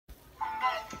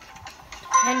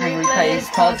Henry plays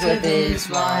cards with his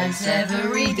wives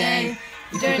every day.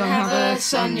 If you don't have a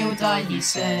son, you'll die, he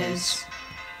says.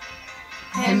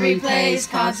 Henry plays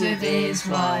cards with his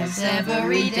wives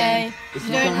every day. If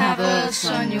you don't have a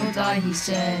son, you'll die, he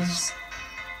says.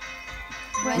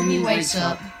 When he wakes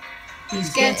up, he's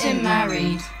getting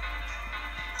married.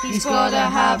 He's gotta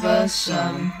have a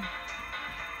son.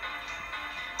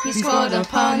 He's gotta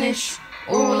punish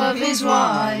all of his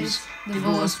wives.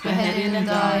 Divorced, beheaded and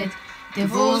died.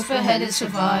 Divorced, beheaded,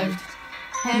 survived.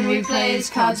 Henry plays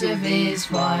cards with his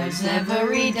wives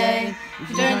every day.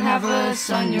 If you don't have a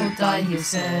son, you'll die, he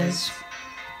says.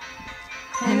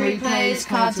 Henry plays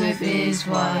cards with his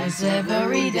wives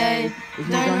every day. If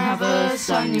you don't have a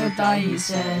son, you'll die, he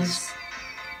says.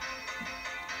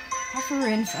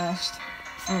 Catherine first,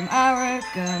 from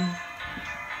Aragon.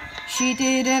 She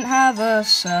didn't have a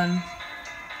son,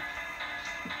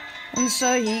 and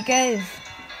so he gave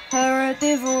her a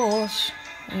divorce.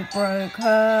 It broke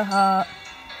her heart,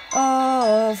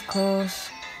 of course.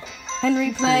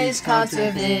 Henry plays cards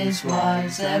with his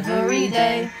wives every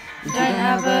day. If you don't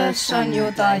have a son,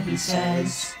 you'll die, he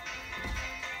says.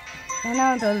 And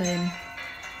Anne Boleyn,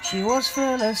 she was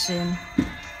full of sin.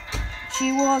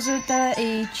 She was a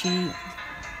dirty cheat.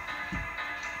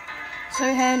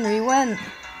 So Henry went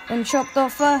and chopped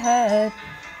off her head.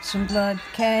 Some blood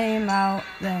came out,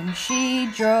 then she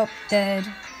dropped dead.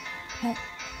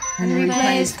 Henry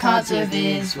plays cards with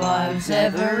his wives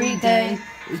every day.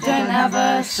 If you don't have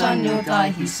a son, you'll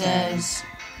die, he says.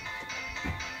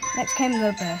 Next came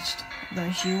the best,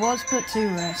 though she was put to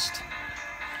rest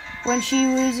when she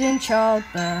was in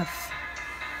childbirth.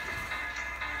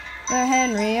 But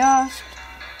Henry asked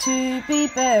to be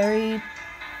buried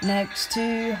next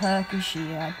to her, 'cause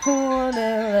she had poor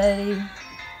little Eddie.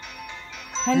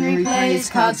 Henry plays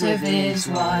cards with his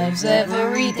wives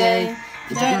every day.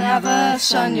 If you don't have a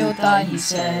son, you'll die, he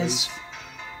says.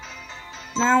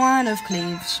 Now Anne of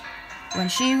Cleves, when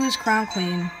she was crowned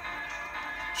queen,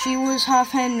 she was half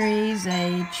Henry's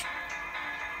age.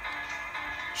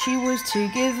 She was too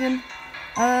given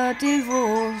a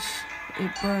divorce.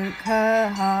 It broke her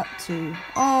heart too,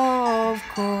 of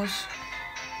course.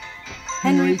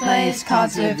 Henry plays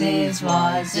cards with his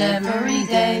wives every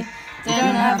day. If you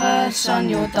don't have a son,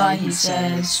 you'll die, he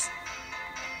says.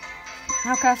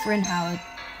 Now Catherine Howard,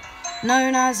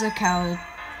 known as a coward,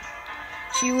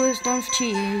 she was done for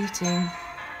cheating.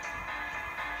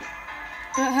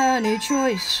 But her new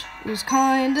choice was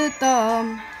kinda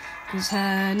dumb, 'cause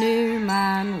her new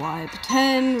man wiped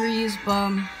Henry's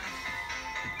bum.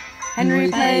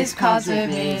 Henry plays cards with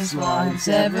his wives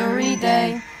every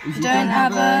day. If you don't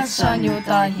have a son, you'll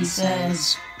die, he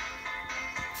says.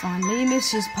 Finally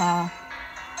Mrs. Parr,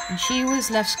 and she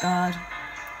was left scarred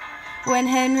when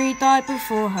Henry died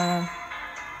before her.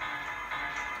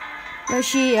 But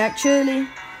she actually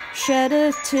shed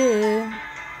a tear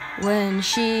when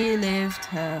she lived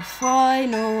her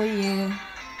final year.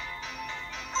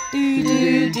 Do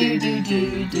do do do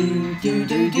do do do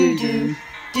do do do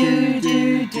do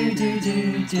do do do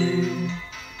do do.